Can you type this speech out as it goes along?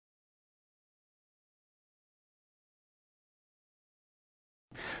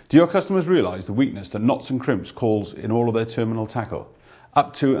Do your customers realise the weakness that knots and crimps cause in all of their terminal tackle?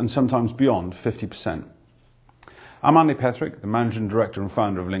 Up to and sometimes beyond 50%. I'm Andy Petherick, the Managing Director and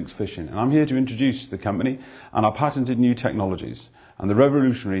Founder of Lynx-Fishing, and I'm here to introduce the company and our patented new technologies and the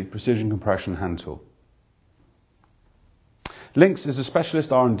revolutionary precision compression hand tool. Lynx is a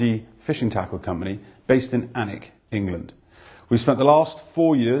specialist R&D fishing tackle company based in Alnwick, England. We've spent the last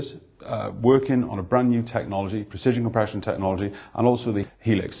 4 years working on a brand new technology, precision compression technology, and also the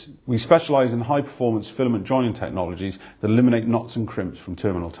Helix. We specialise in high performance filament joining technologies that eliminate knots and crimps from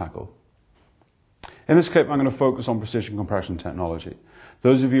terminal tackle. In this clip I'm going to focus on precision compression technology.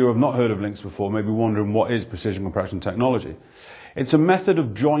 Those of you who have not heard of Lynx before may be wondering, what is precision compression technology? It's a method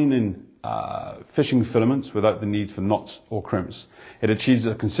of joining fishing filaments without the need for knots or crimps. It achieves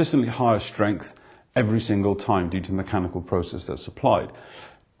a consistently higher strength every single time due to the mechanical process that's applied.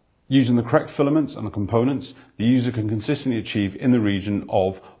 Using the correct filaments and the components, the user can consistently achieve in the region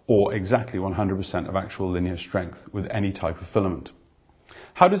of or exactly 100% of actual linear strength with any type of filament.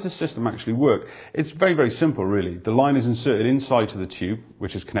 How does this system actually work? It's very, very simple really. The line is inserted inside to the tube,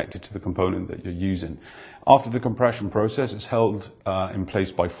 which is connected to the component that you're using. After the compression process, it's held in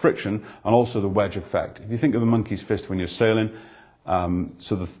place by friction and also the wedge effect. If you think of the monkey's fist when you're sailing,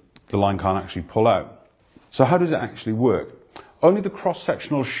 so the line can't actually pull out. So how does it actually work? Only the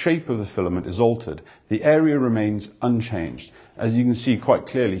cross-sectional shape of the filament is altered. The area remains unchanged. As you can see quite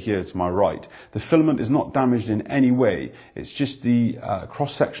clearly here to my right, the filament is not damaged in any way. It's just the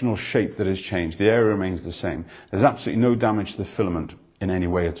cross-sectional shape that has changed. The area remains the same. There's absolutely no damage to the filament in any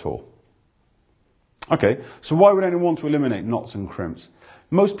way at all. Okay, so why would anyone want to eliminate knots and crimps?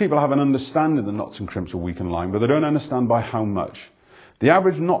 Most people have an understanding that knots and crimps will weaken line, but they don't understand by how much. The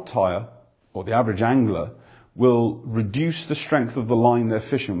average knot tyer, or the average angler, will reduce the strength of the line they're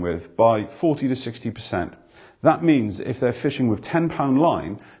fishing with by 40 to 60%. That means if they're fishing with 10-pound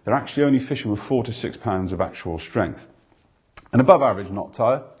line, they're actually only fishing with 4 to 6 pounds of actual strength. An above average knot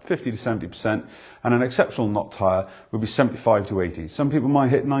tyer, 50 to 70%, and an exceptional knot tyer would be 75 to 80. Some people might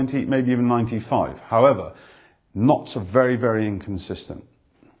hit 90, maybe even 95. However, knots are very, very inconsistent.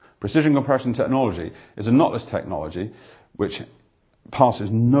 Precision compression technology is a knotless technology which passes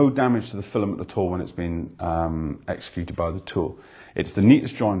no damage to the filament at all when it's been executed by the tool. It's the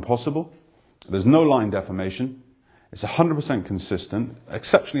neatest join possible. There's no line deformation. It's 100% consistent,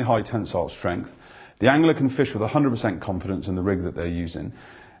 exceptionally high tensile strength. The angler can fish with 100% confidence in the rig that they're using.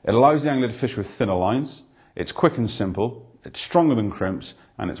 It allows the angler to fish with thinner lines. It's quick and simple. It's stronger than crimps,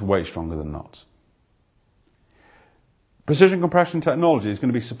 and it's way stronger than knots. Precision compression technology is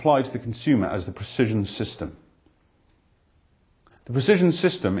going to be supplied to the consumer as the precision system. The precision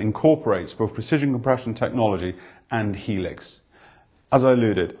system incorporates both precision compression technology and Helix. As I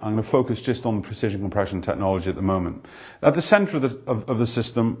alluded, I'm going to focus just on precision compression technology at the moment. At the centre of the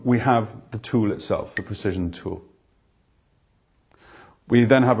system, we have the tool itself, the precision tool. We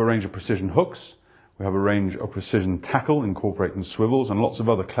then have a range of precision hooks. We have a range of precision tackle incorporating swivels and lots of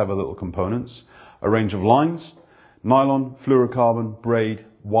other clever little components. A range of lines, nylon, fluorocarbon, braid,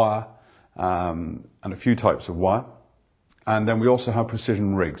 wire, and a few types of wire. And then we also have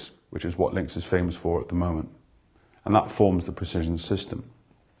precision rigs, which is what Lynx is famous for at the moment. And that forms the precision system.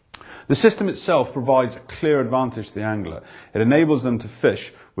 The system itself provides a clear advantage to the angler. It enables them to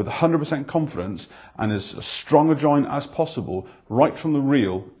fish with 100% confidence and as strong a join as possible right from the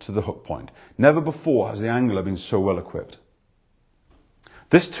reel to the hook point. Never before has the angler been so well equipped.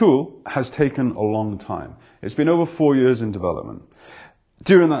 This tool has taken a long time. It's been over 4 years in development.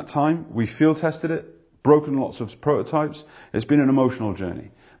 During that time, we field tested it, broken lots of prototypes. It's been an emotional journey,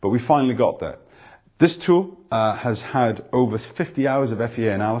 but we finally got there. This tool has had over 50 hours of FEA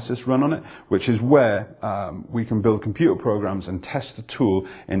analysis run on it, which is where we can build computer programs and test the tool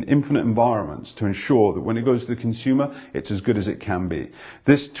in infinite environments to ensure that when it goes to the consumer, it's as good as it can be.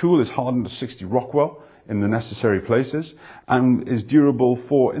 This tool is hardened to 60 Rockwell in the necessary places and is durable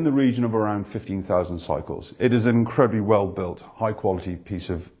for in the region of around 15,000 cycles. It is an incredibly well built, high quality piece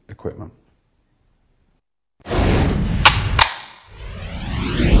of equipment.